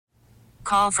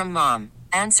call from mom.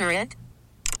 Answer it.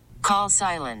 Call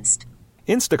silenced.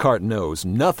 Instacart knows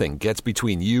nothing gets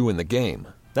between you and the game.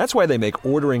 That's why they make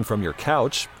ordering from your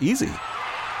couch easy.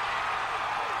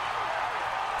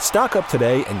 Stock up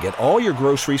today and get all your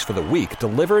groceries for the week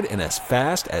delivered in as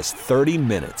fast as 30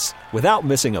 minutes without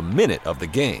missing a minute of the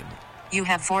game. You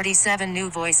have 47 new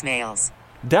voicemails.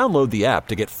 Download the app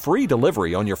to get free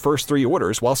delivery on your first 3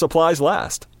 orders while supplies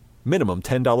last. Minimum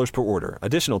 $10 per order.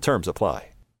 Additional terms apply.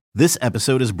 This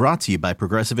episode is brought to you by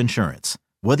Progressive Insurance.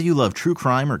 Whether you love true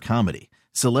crime or comedy,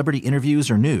 celebrity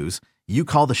interviews or news, you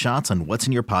call the shots on what's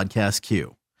in your podcast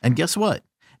queue. And guess what?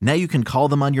 Now you can call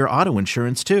them on your auto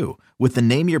insurance too with the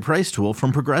Name Your Price tool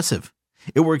from Progressive.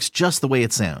 It works just the way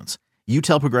it sounds. You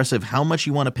tell Progressive how much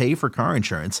you want to pay for car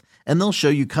insurance, and they'll show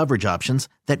you coverage options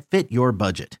that fit your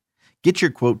budget. Get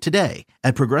your quote today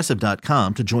at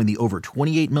Progressive.com to join the over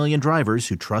 28 million drivers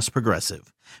who trust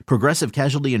Progressive. Progressive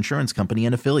Casualty Insurance Company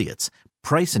and Affiliates.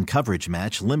 Price and coverage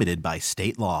match limited by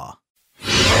state law.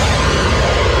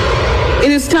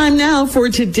 It is time now for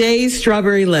today's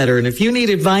Strawberry Letter. And if you need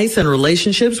advice on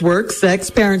relationships, work,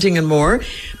 sex, parenting, and more,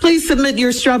 please submit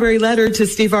your Strawberry Letter to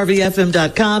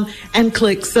steveharveyfm.com and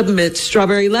click Submit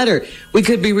Strawberry Letter. We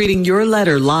could be reading your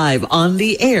letter live on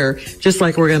the air, just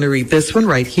like we're going to read this one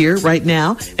right here, right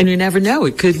now. And you never know,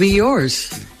 it could be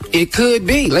yours. It could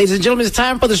be. Ladies and gentlemen, it's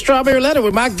time for the Strawberry Letter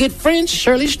with my good friend,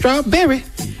 Shirley Strawberry.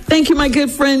 Thank you, my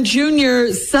good friend,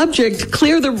 Junior. Subject,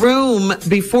 clear the room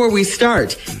before we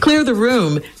start. Clear the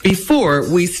room before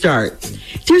we start.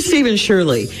 Dear Stephen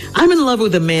Shirley, I'm in love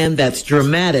with a man that's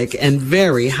dramatic and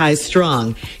very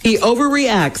high-strung. He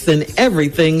overreacts in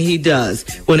everything he does.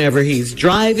 Whenever he's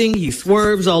driving, he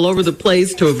swerves all over the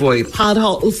place to avoid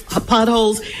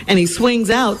potholes, and he swings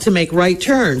out to make right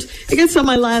turns. It gets on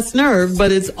my last nerve,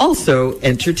 but it's also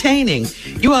entertaining.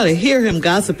 You ought to hear him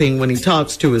gossiping when he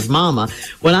talks to his mama.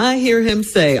 When I hear him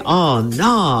say, "Oh,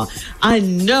 nah," I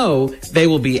know they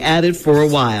will be at it for a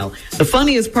while. The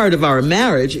funniest part of our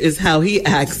marriage is how he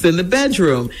acts in the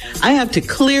bedroom. I have to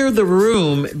clear the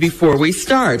room before we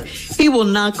start. He will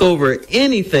knock over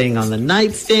anything on the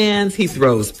nightstands. He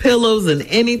throws pillows and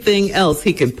anything else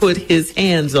he can put his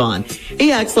hands on.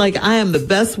 He acts like I am the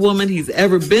best woman he's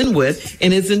ever been with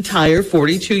in his entire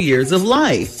 42 years of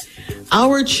life.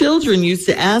 Our children used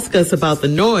to ask us about the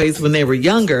noise when they were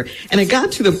younger, and it got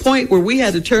to the point where we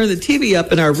had to turn the TV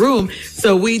up in our room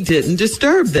so we didn't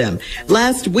disturb them.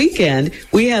 Last weekend,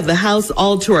 we had the house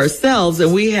all to ourselves,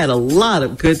 and we had a lot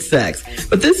of good sex.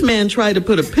 But this man tried to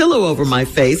put a pillow over my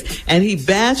face, and he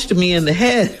bashed me in the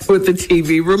head with the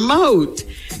TV remote.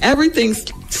 Everything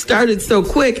started so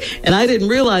quick, and I didn't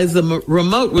realize the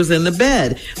remote was in the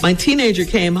bed. My teenager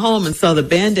came home and saw the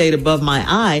Band-Aid above my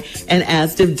eye and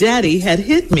asked if Daddy had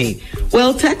hit me.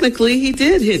 Well, technically, he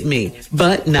did hit me,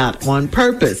 but not on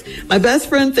purpose. My best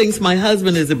friend thinks my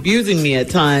husband is abusing me at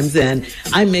times, and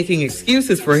I'm making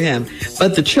excuses for him.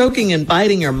 But the choking and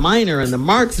biting are minor, and the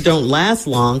marks don't last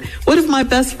long. What if my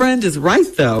best friend is right,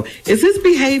 though? Is his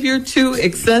behavior too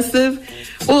excessive?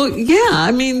 Well, yeah,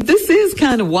 I mean, this is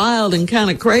kind of wild and kind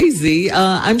of crazy.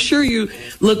 I'm sure you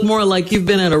look more like you've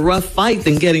been in a rough fight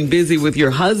than getting busy with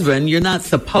your husband. You're not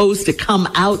supposed to come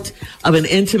out of an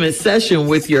intimate session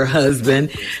with your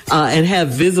husband and have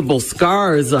visible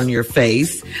scars on your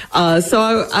face.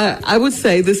 So I would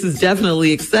say this is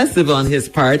definitely excessive on his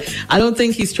part. I don't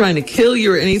think he's trying to kill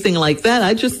you or anything like that.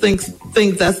 I just think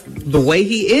that's the way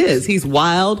he is. He's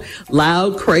wild,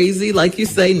 loud, crazy, like you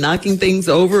say, knocking things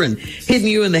over and hitting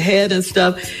you in the head and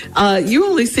stuff. You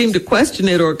only seem to question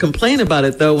it or complain about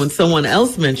it, though, when someone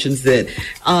else mentions it.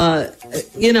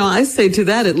 I say to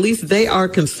that, at least they are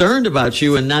concerned about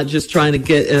you and not just trying to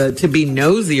get to be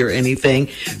nosy or anything.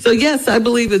 So, yes, I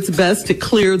believe it's best to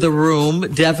clear the room,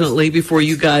 definitely, before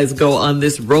you guys go on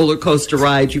this roller coaster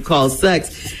ride you call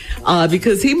sex,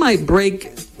 because he might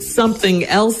break something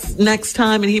else next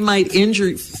time, and he might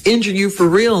injure you for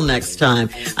real next time.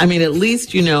 I mean, at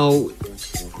least,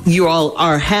 you all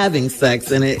are having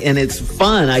sex, and it's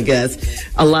fun, I guess.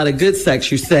 A lot of good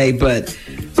sex, you say, but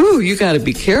you got to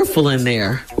be careful in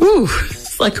there.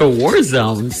 It's like a war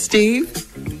zone. Steve?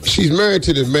 She's married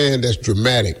to the man that's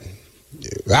dramatic.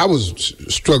 I was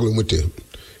struggling with the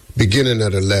beginning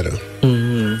of the letter.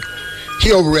 Mm-hmm. He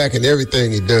overreacting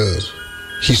everything he does.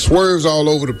 He swerves all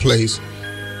over the place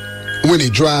when he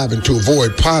driving to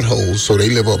avoid potholes, so they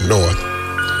live up north.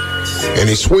 And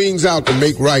he swings out to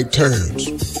make right turns.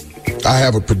 I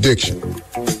have a prediction.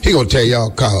 He gonna tell y'all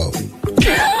call.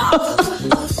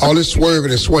 All this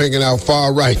swerving and swinging out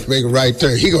far right, make a right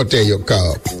turn. He gonna tell your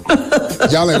call.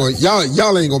 Y'all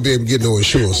ain't gonna be able to get no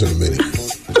insurance in a minute.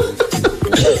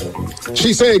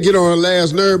 She said get on her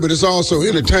last nerve, but it's also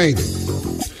entertaining.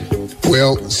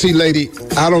 Well, see, lady,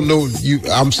 I don't know you.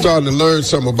 I'm starting to learn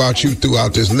something about you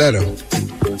throughout this letter.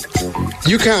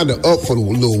 You kind of up for a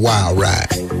little wild ride.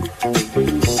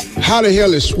 How the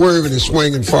hell is swerving and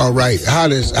swinging far right? How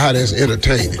that's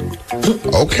entertaining?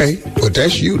 Okay, but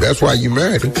that's you. That's why you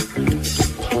married him.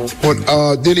 But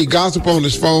did he gossip on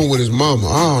his phone with his mama?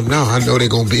 Oh, no, I know they're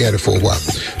going to be at it for a while.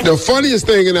 The funniest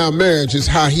thing in our marriage is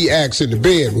how he acts in the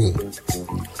bedroom.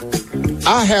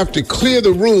 I have to clear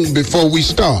the room before we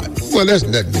start. Well, that's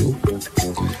nothing new.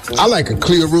 I like a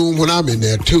clear room when I'm in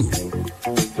there, too.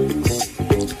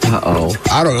 Uh-oh.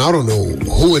 I don't know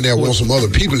who in there wants some other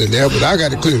people in there, but I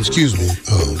got to clear. Excuse me.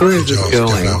 Where is this going?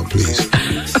 Step out, please.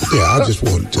 Yeah, I'm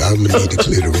going to need to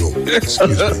clear the room.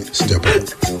 Excuse me. Step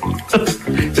out.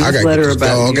 I got to get this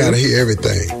dog out of here,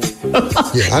 everything.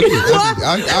 Yeah,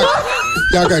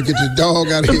 y'all got to get this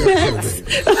dog out of here.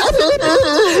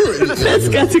 That's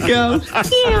got to go.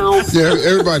 Yeah,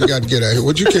 everybody got to get out of here.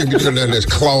 What you can't be doing nothing that's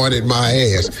clawing at my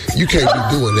ass. You can't be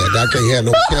doing that. I can't have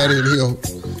no cat in here.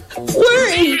 Where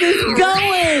is this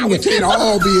going? We can't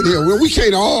all be in here. Well, we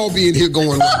can't all be in here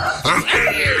going like,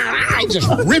 I just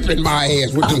ripping my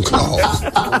ass with them claws.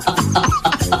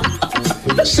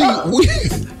 See,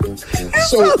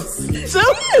 so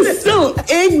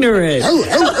ignorant.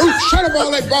 Shut up all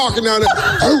that barking down there.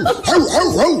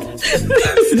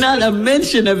 There's not a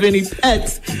mention of any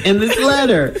pets in this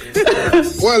letter.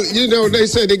 Well, you know, they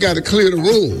say they got to clear the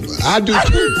room. I do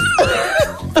too.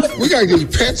 We got to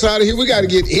get pets out of here. We got to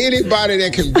get anybody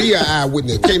that can be an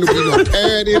eyewitness. Can't there be no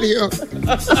parrot in here?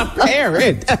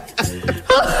 Parrot?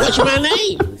 What's my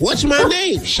name? What's my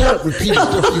name? Shut up, repeat the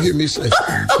stuff you hear me say.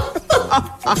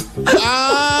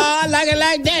 Like it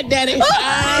like that, Daddy.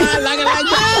 Like it like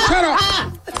that. Shut up.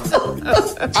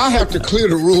 I have to clear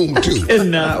the room, too.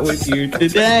 And not with you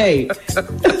today.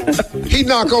 He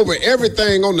knock over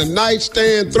everything on the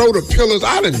nightstand, throw the pillows.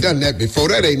 I done that before.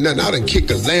 That ain't nothing. I done kicked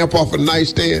the lamp off a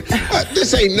nightstand.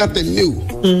 This ain't nothing new.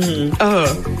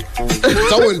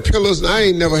 Throwing pillows, I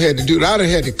ain't never had to do that. I done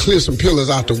had to clear some pillows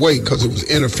out the way because it was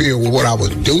interfering with what I was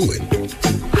doing.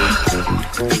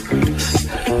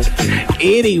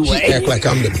 Anyway. He act like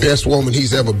I'm the best woman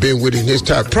he's ever been with in his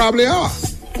time. Probably are.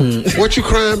 What you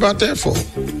crying about that for?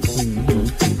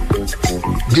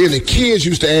 Then the kids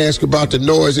used to ask about the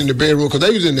noise in the bedroom because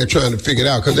they was in there trying to figure it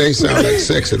out because they ain't sound like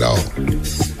sex at all.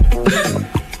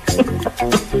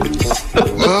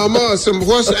 Mama,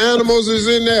 what animals is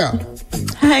in there?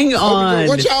 Hang on.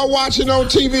 What y'all watching on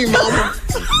TV, Mama?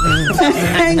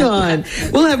 Hang on.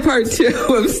 We'll have part 2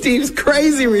 of Steve's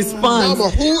crazy response.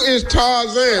 Mama, who is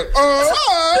Tarzan?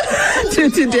 To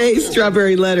today's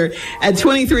Strawberry Letter at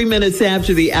 23 minutes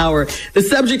after the hour. The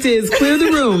subject is clear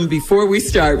the room before we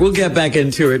start. We'll get back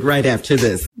into it right after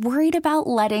this. Worried about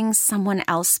letting someone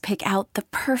else pick out the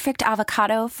perfect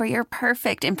avocado for your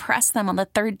perfect impress them on the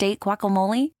third date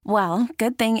guacamole? Well,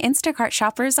 good thing Instacart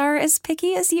shoppers are as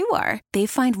picky as you are. They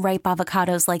find ripe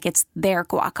avocados like it's their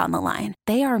guac on the line.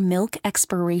 They are milk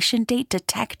expiration date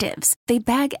detectives. They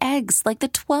bag eggs like the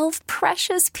 12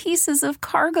 precious pieces of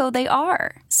cargo they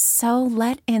are. So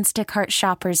let Instacart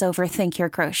shoppers overthink your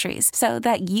groceries so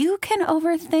that you can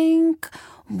overthink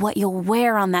what you'll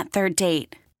wear on that third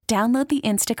date. Download the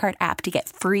Instacart app to get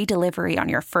free delivery on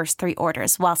your first 3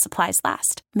 orders while supplies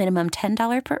last. Minimum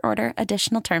 $10 per order.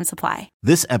 Additional terms apply.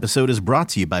 This episode is brought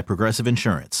to you by Progressive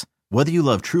Insurance. Whether you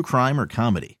love true crime or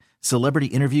comedy, celebrity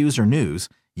interviews or news,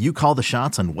 you call the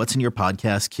shots on what's in your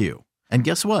podcast queue. And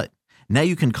guess what? Now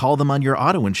you can call them on your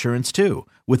auto insurance too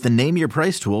with the Name Your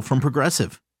Price tool from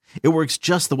Progressive. It works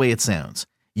just the way it sounds.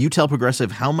 You tell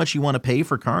Progressive how much you want to pay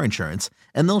for car insurance,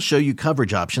 and they'll show you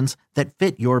coverage options that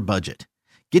fit your budget.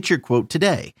 Get your quote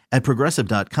today at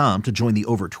Progressive.com to join the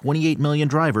over 28 million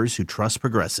drivers who trust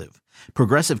Progressive.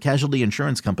 Progressive Casualty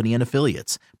Insurance Company and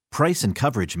Affiliates. Price and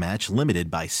coverage match limited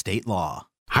by state law.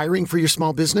 Hiring for your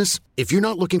small business? If you're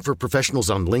not looking for professionals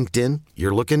on LinkedIn,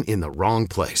 you're looking in the wrong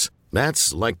place.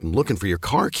 That's like looking for your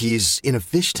car keys in a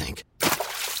fish tank.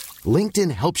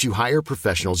 LinkedIn helps you hire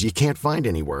professionals you can't find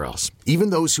anywhere else,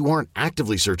 even those who aren't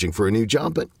actively searching for a new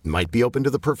job but might be open to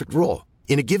the perfect role.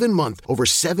 In a given month, over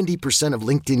 70% of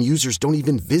LinkedIn users don't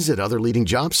even visit other leading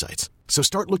job sites. So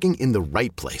start looking in the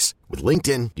right place. With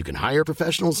LinkedIn, you can hire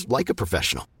professionals like a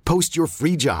professional. Post your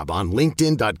free job on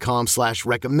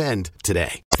linkedin.com/recommend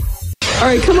today. All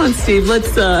right, come on, Steve. Let's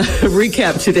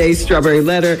recap today's Strawberry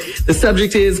Letter. The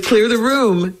subject is clear the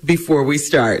room before we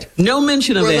start. No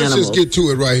mention of animals. Let's just get to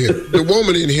it right here. The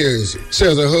woman in here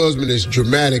says her husband is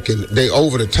dramatic and they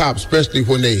over the top, especially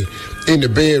when they in the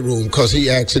bedroom, because he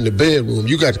acts in the bedroom.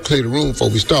 You got to clear the room before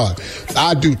we start.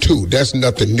 I do too. That's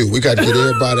nothing new. We got to get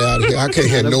everybody out of here. I can't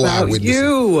have no eyewitness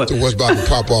to what's about to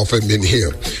pop off in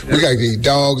here. We got to get these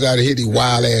dogs out of here, these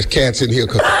wild ass cats in here,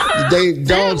 because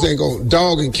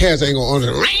dog and cats ain't gonna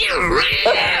under all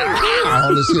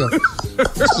this here.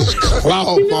 This is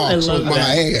claw marks on my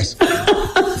ass.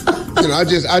 You know, I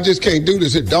just can't do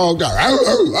this. Dog.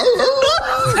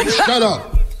 Shut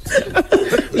up.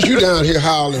 What you down here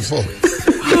howling for?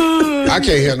 I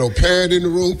can't have no parent in the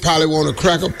room. Probably want a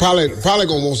cracker. Probably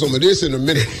gonna want some of this in a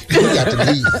minute. You got to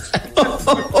leave.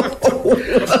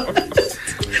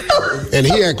 And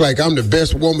he act like I'm the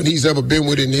best woman he's ever been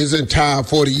with in his entire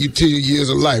 42 years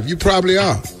of life. You probably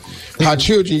are. How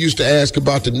children used to ask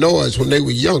about the noise when they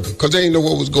were younger, because they didn't know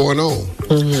what was going on.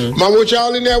 Mm-hmm. Mom, what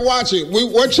y'all in there watching?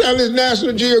 What channel is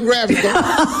National Geographic?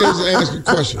 Just ask a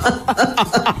question.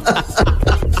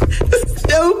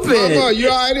 Stupid. Mama, you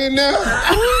all right in there?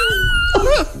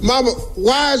 Mama,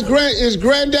 why is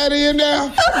granddaddy in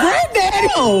there? Granddaddy?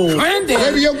 Oh, granddaddy.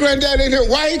 Maybe your granddaddy in there.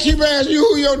 Why you keep asking you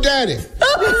who your daddy?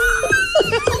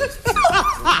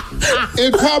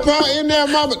 Is Papa in there,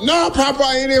 Mama? No, Papa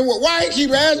ain't in there. Why you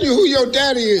keep asking you who your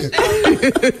daddy is?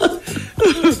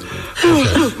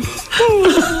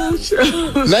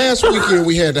 Last weekend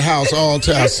we had the house all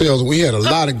to ourselves and we had a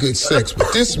lot of good sex,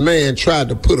 but this man tried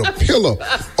to put a pillow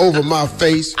over my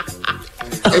face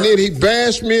and then he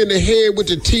bashed me in the head with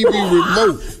the TV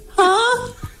remote.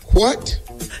 Huh? What?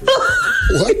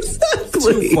 What?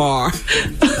 Exactly. Too far.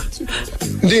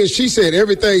 Then she said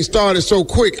everything started so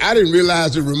quick, I didn't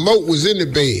realize the remote was in the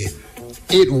bed.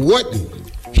 It wasn't.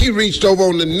 He reached over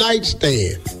on the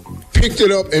nightstand, picked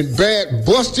it up, and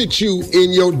busted you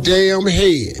in your damn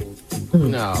head.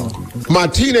 No. My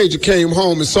teenager came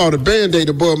home and saw the Band-Aid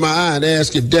above my eye and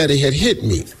asked if Daddy had hit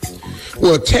me.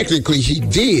 Well, technically he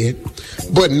did,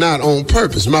 but not on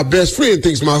purpose. My best friend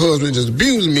thinks my husband just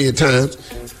abusing me at times,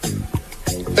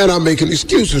 and I'm making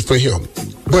excuses for him.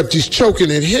 But these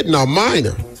choking and hitting are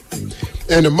minor,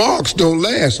 and the marks don't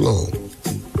last long.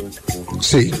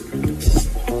 See,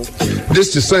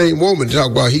 this the same woman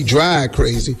talk about he drive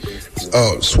crazy,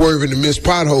 swerving to miss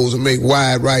potholes and make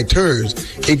wide right turns.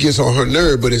 It gets on her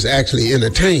nerve, but it's actually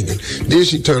entertaining. Then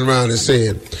she turned around and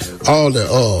said, all the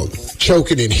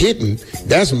choking and hitting,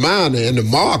 that's minor, and the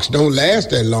marks don't last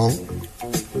that long.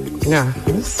 Nah.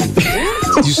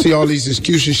 You see all these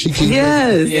excuses she keeps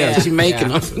Yes. Yeah, she making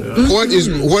them. What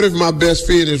if my best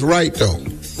friend is right, though?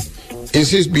 Is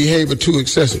his behavior too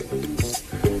excessive?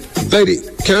 Lady,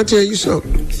 can I tell you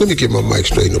something? Let me get my mic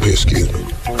straightened up here, excuse me.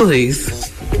 Please.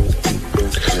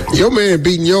 Your man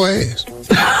beating your ass.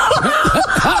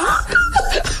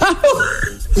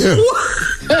 Yeah.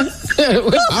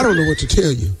 I don't know what to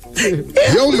tell you.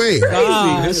 Your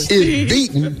man is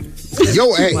beating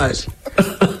your ass.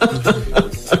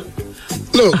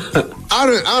 Look,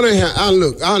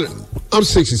 I'm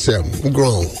 67. I'm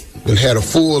grown and had a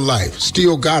full life.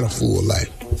 Still got a full life.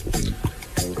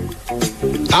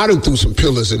 I done threw some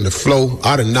pillars in the floor.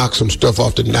 I done knocked some stuff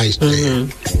off the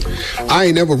nightstand. Mm-hmm. I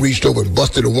ain't never reached over and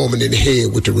busted a woman in the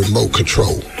head with the remote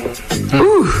control.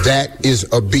 Mm-hmm. That is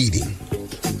a beating.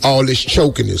 All this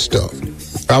choking and stuff.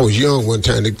 I was young one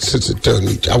time. The sister told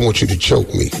me, I want you to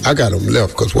choke me. I got them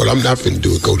left because what I'm not finna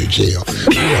do is go to jail.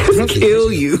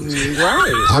 Kill you.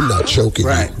 Right. I'm not choking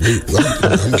you.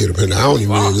 I'm getting up in there. I don't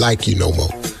even really like you no more.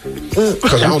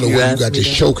 Because I don't know where you got this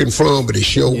choking from, but it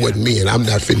sure wasn't me, and I'm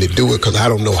not finna do it because I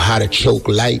don't know how to choke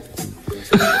light.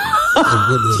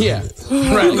 Yeah.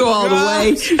 Right. Go all the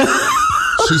way.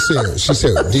 She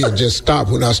said, then just stop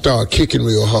when I start kicking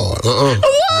real hard. What?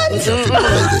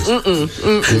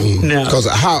 No. Because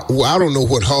I don't know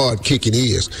what hard kicking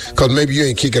is. Because maybe you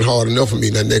ain't kicking hard enough for me.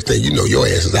 And the next thing you know, your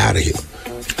ass is out of here.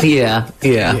 Yeah.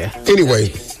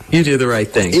 Anyway. You do the right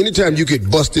thing. Anytime you get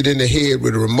busted in the head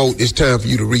with a remote, it's time for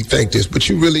you to rethink this. But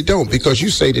you really don't, because you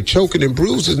say the choking and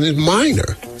bruising is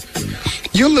minor.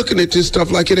 You're looking at this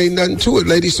stuff like it ain't nothing to it,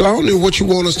 lady. So I don't know what you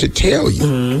want us to tell you.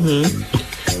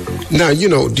 Mm-hmm. Now,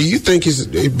 do you think his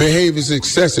behavior is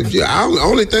excessive? The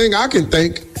only thing I can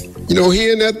think,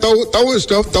 here and there throwing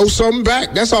stuff, throw something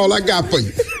back. That's all I got for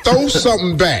you. Throw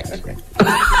something back.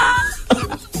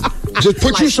 Just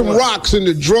put you some rocks in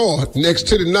the drawer next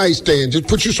to the nightstand. Just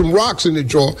put you some rocks in the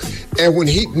drawer. And when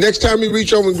next time he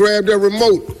reach over and grab that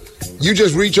remote, you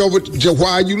just reach over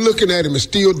while you looking at him and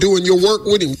still doing your work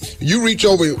with him. You reach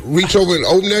over and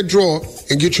open that drawer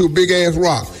and get you a big ass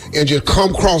rock and just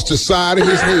come across the side of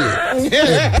his head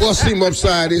and bust him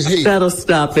upside his head. That'll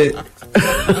stop it.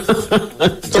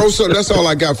 So that's all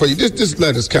I got for you. This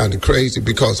letter's kind of crazy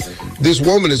because this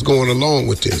woman is going along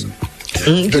with this.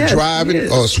 The driving,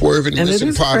 swerving, and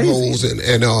missing potholes,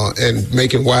 and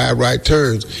making wide right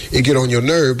turns. It get on your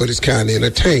nerve, but it's kind of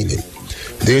entertaining.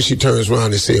 Then she turns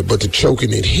around and says, but the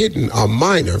choking and hitting are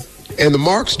minor, and the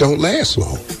marks don't last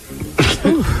long.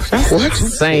 What?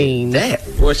 Saying that?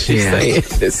 What she's saying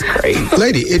is crazy.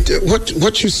 Lady,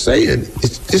 what you're saying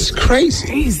is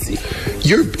crazy.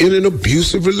 You're in an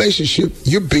abusive relationship.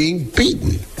 You're being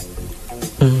beaten.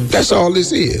 That's all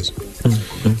this is.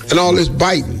 And all this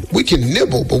biting. We can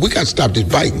nibble, but we got to stop this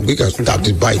biting. We got to stop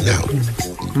this biting out.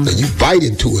 Now, you bite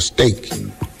into a steak.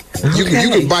 You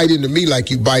can bite into me like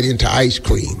you bite into ice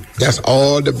cream. That's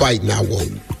all the biting I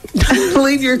want.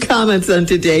 Leave your comments on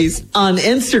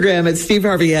Instagram at Steve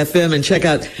Harvey FM and check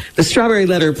out the Strawberry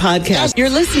Letter podcast. You're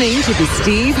listening to the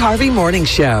Steve Harvey Morning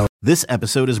Show. This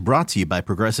episode is brought to you by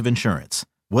Progressive Insurance.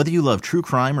 Whether you love true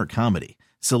crime or comedy,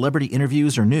 celebrity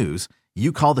interviews or news,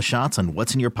 you call the shots on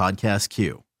what's in your podcast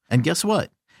queue. And guess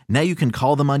what? Now you can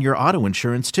call them on your auto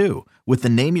insurance too with the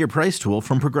Name Your Price tool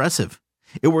from Progressive.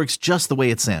 It works just the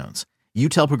way it sounds. You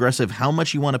tell Progressive how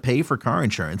much you want to pay for car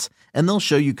insurance, and they'll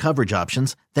show you coverage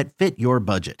options that fit your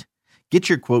budget. Get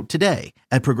your quote today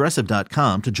at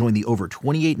Progressive.com to join the over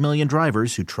 28 million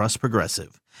drivers who trust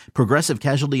Progressive. Progressive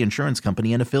Casualty Insurance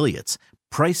Company and Affiliates.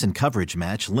 Price and coverage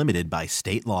match limited by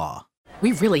state law.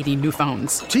 We really need new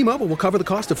phones. T-Mobile will cover the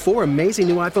cost of 4 amazing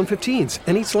new iPhone 15s,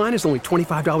 and each line is only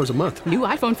 $25 a month. New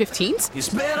iPhone 15s? It's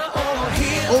better over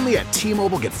here. Only at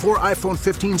T-Mobile, get 4 iPhone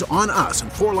 15s on us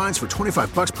and 4 lines for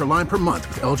 $25 per line per month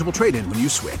with eligible trade-in when you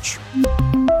switch.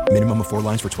 Minimum of 4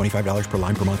 lines for $25 per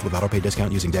line per month with autopay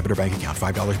discount using debit or bank account.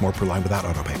 $5 more per line without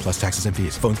autopay, plus taxes and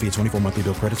fees. Phone fee at 24 monthly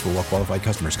bill credits for well-qualified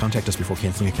customers. Contact us before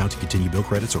canceling account to continue bill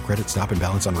credits or credit stop and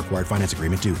balance on required finance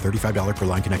agreement due. $35 per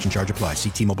line connection charge applies. See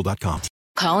T-Mobile.com.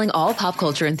 Calling all pop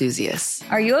culture enthusiasts.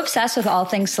 Are you obsessed with all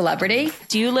things celebrity?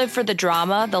 Do you live for the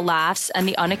drama, the laughs, and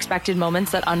the unexpected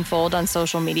moments that unfold on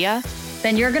social media?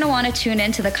 Then you're going to want to tune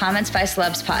in to the Comments by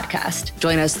Celebs podcast.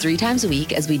 Join us 3 times a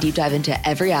week as we deep dive into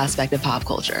every aspect of pop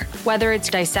culture. Whether it's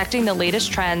dissecting the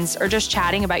latest trends or just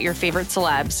chatting about your favorite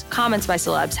celebs, Comments by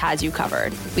Celebs has you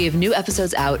covered. We have new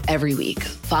episodes out every week.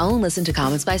 Follow and listen to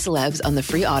Comments by Celebs on the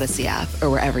free Odyssey app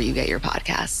or wherever you get your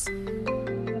podcasts.